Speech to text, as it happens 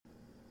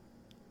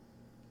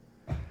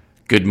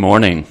Good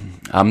morning.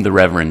 I'm the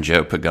Reverend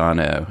Joe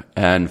Pagano,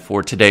 and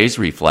for today's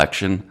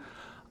reflection,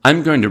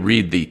 I'm going to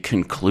read the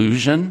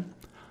conclusion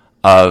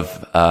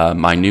of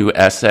my new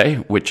essay,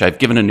 which I've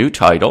given a new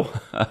title.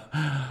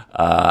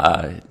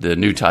 The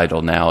new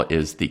title now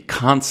is The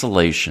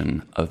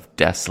Consolation of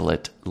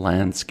Desolate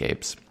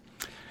Landscapes.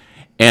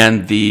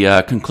 And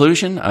the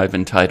conclusion I've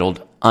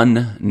entitled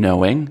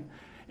Unknowing,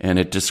 and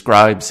it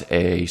describes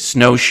a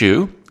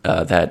snowshoe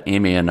that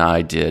Amy and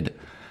I did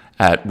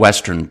at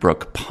Western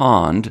Brook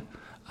Pond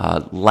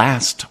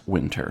last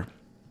winter.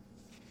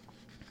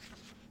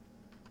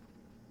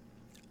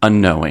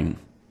 Unknowing.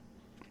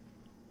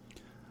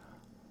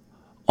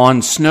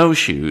 On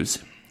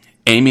snowshoes,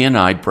 Amy and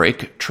I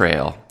break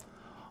trail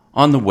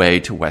on the way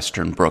to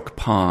Western Brook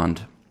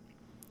Pond.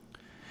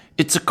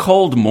 It's a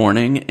cold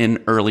morning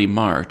in early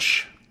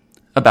March,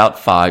 about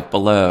 5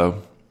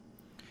 below.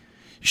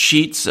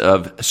 Sheets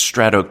of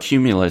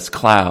stratocumulus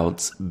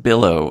clouds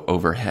billow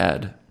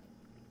overhead.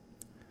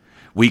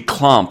 We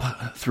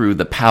clomp through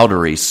the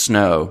powdery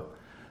snow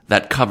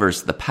that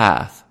covers the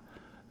path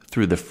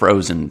through the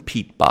frozen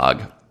peat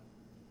bog.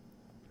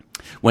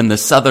 When the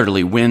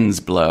southerly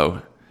winds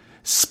blow,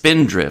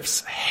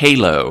 spindrifts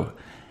halo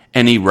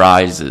any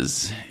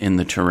rises in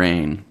the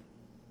terrain.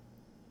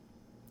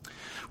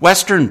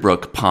 Western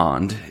Brook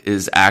Pond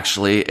is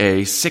actually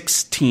a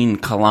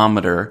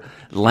 16-kilometer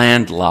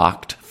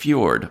landlocked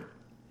fjord.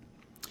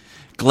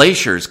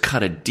 Glaciers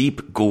cut a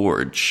deep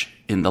gorge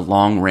in the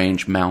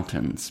long-range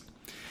mountains,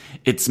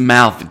 its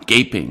mouth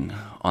gaping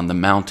on the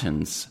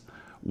mountain's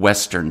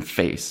western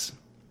face.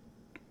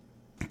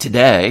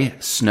 Today,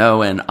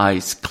 snow and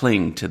ice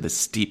cling to the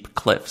steep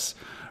cliffs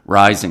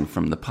rising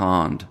from the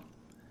pond.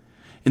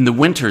 In the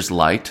winter's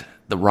light,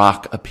 the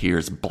rock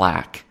appears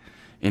black,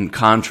 in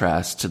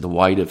contrast to the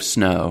white of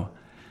snow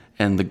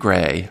and the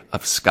gray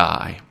of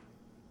sky.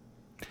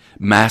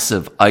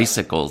 Massive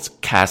icicles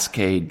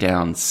cascade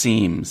down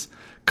seams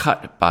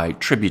cut by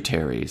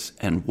tributaries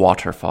and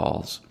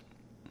waterfalls.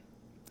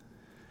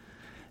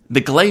 The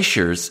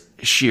glaciers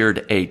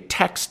sheared a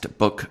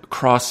textbook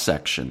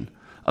cross-section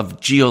of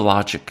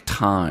geologic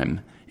time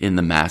in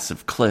the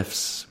massive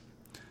cliffs.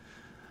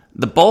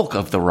 The bulk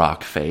of the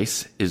rock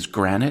face is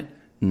granite,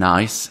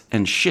 gneiss,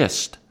 and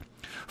schist,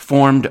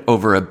 formed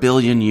over 1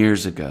 billion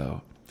years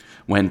ago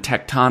when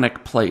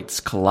tectonic plates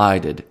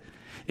collided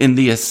in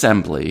the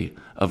assembly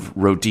of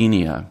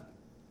Rodinia.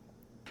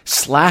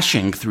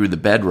 Slashing through the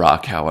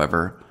bedrock,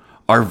 however,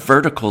 are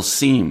vertical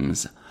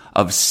seams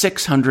of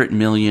 600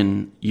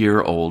 million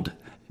year old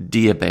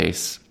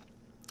diabase.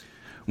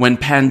 When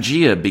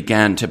Pangaea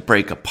began to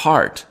break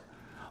apart,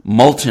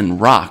 molten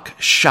rock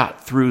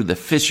shot through the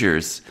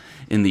fissures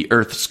in the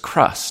Earth's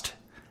crust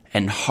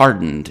and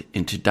hardened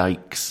into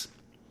dikes.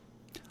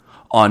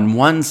 On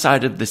one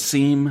side of the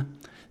seam,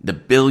 the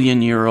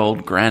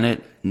billion-year-old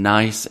granite,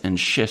 gneiss, and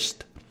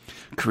schist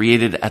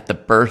created at the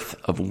birth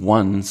of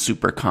one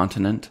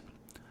supercontinent.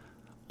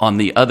 On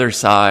the other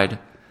side,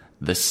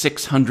 the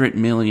 600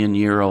 million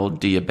year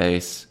old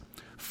diabase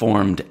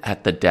formed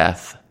at the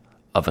death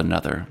of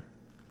another.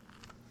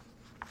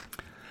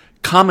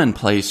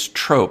 Commonplace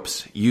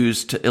tropes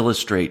used to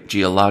illustrate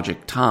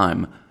geologic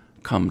time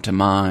come to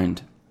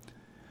mind.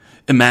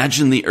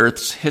 Imagine the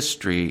Earth's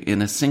history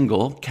in a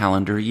single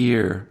calendar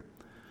year.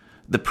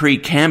 The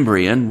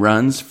Precambrian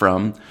runs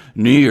from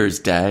New Year's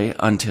Day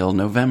until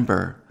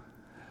November.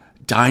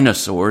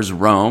 Dinosaurs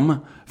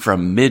roam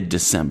from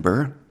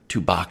mid-December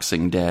to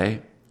Boxing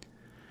Day.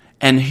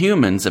 And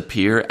humans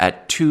appear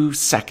at 2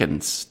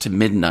 seconds to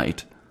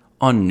midnight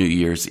on New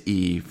Year's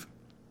Eve.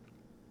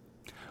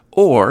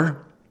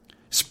 Or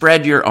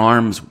spread your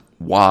arms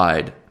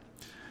wide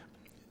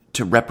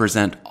to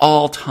represent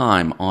all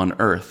time on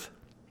Earth.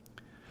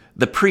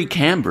 The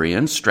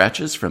Precambrian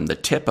stretches from the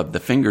tip of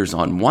the fingers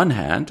on one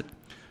hand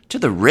to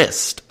the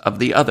wrist of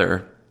the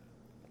other.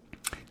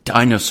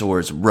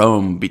 Dinosaurs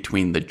roam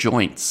between the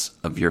joints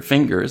of your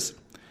fingers,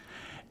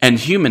 and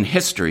human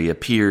history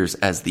appears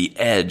as the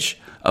edge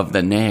of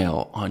the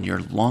nail on your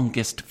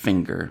longest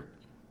finger.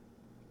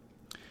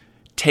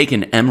 Take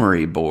an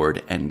emery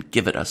board and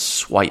give it a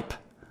swipe.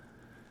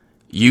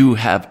 You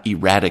have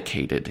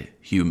eradicated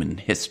human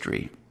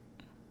history.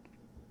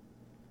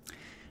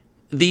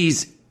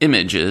 These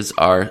images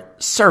are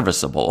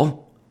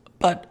serviceable,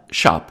 but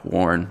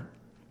shop-worn.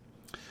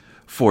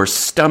 For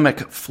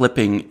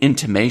stomach-flipping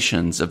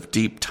intimations of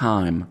deep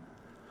time,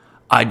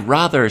 I'd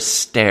rather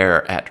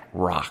stare at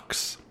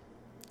rocks.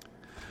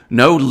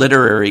 No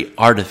literary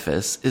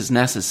artifice is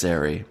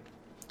necessary.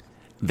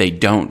 They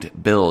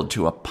don't build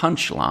to a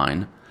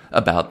punchline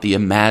about the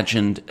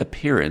imagined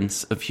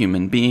appearance of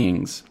human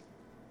beings.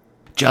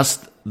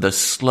 Just the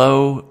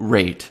slow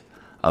rate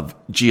of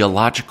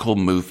geological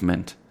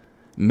movement,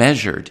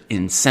 measured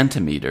in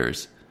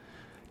centimeters,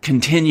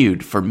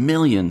 continued for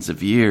millions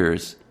of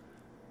years,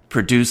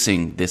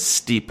 producing the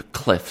steep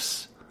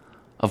cliffs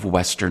of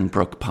Western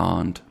Brook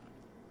Pond.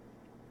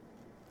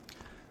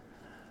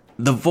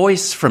 The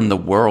voice from the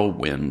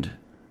whirlwind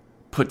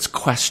puts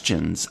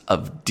questions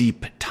of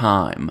deep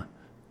time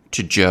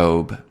to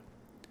Job.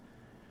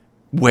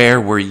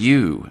 Where were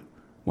you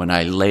when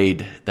I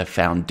laid the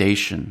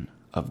foundation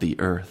of the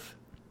earth?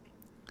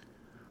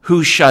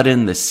 Who shut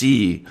in the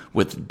sea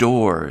with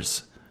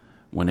doors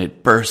when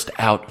it burst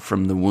out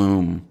from the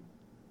womb?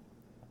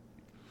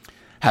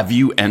 Have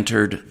you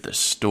entered the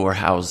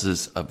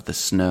storehouses of the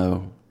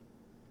snow?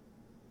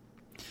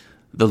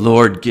 The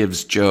Lord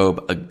gives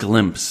Job a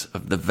glimpse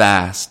of the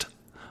vast,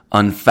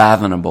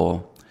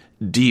 unfathomable,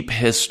 deep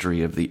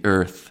history of the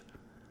earth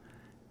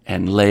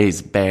and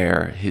lays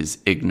bare his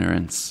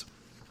ignorance.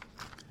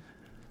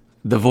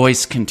 The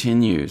voice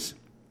continues,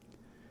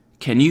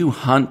 "Can you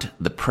hunt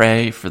the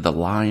prey for the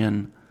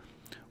lion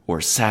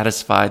or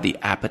satisfy the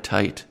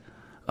appetite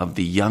of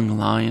the young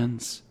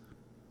lions?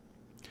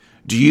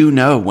 Do you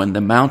know when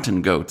the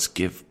mountain goats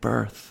give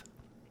birth?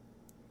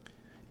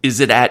 Is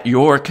it at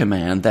your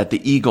command that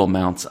the eagle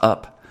mounts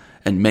up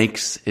and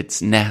makes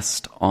its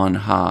nest on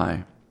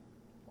high?"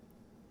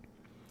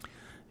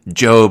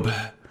 Job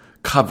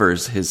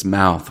covers his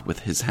mouth with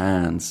his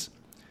hands.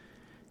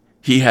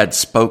 He had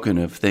spoken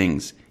of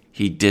things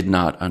he did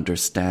not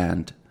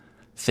understand,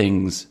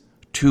 things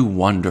too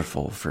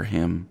wonderful for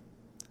him.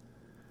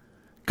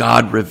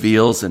 God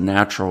reveals a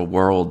natural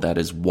world that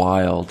is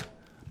wild,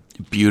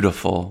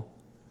 beautiful,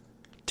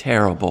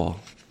 terrible.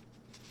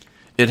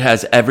 It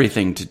has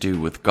everything to do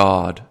with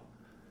God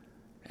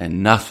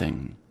and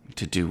nothing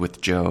to do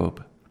with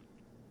Job.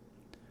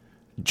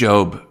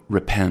 Job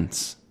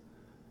repents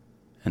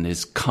and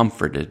is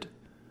comforted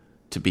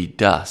to be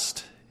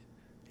dust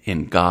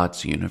in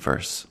God's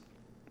universe.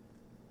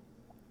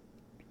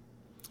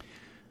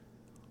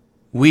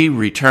 We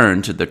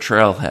return to the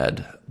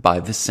trailhead by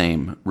the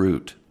same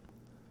route.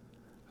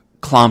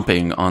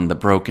 Clomping on the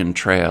broken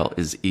trail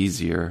is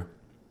easier.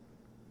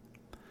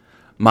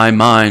 My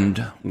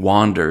mind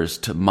wanders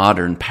to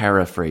modern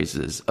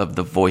paraphrases of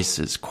the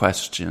voice's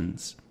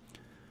questions.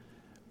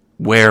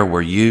 Where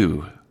were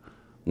you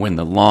when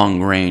the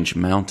long-range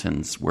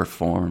mountains were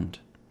formed?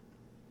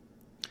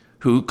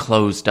 Who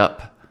closed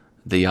up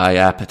the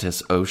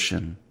Iapetus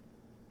Ocean?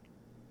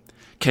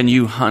 Can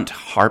you hunt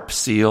harp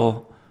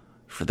seal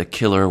for the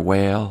killer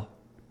whale?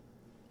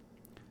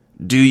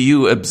 Do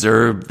you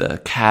observe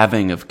the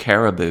calving of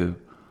caribou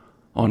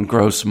on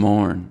gross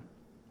morn?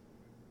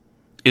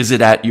 Is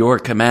it at your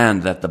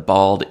command that the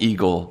bald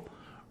eagle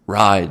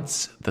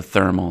rides the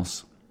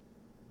thermals?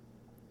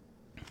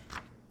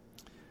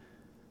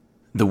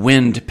 The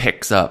wind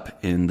picks up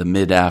in the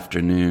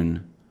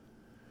mid-afternoon.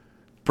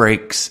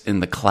 Breaks in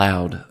the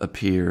cloud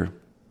appear.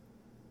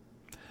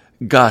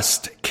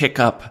 Gusts kick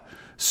up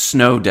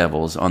snow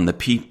devils on the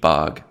peat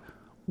bog,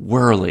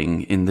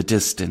 whirling in the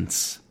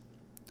distance.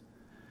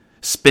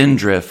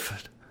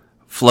 Spindrift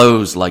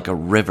flows like a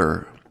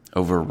river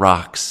over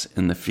rocks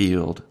in the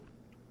field.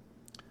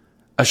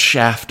 A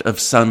shaft of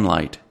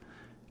sunlight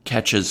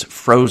catches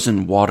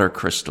frozen water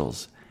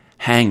crystals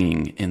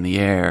hanging in the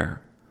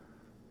air.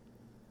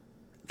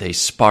 They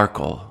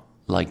sparkle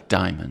like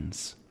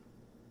diamonds.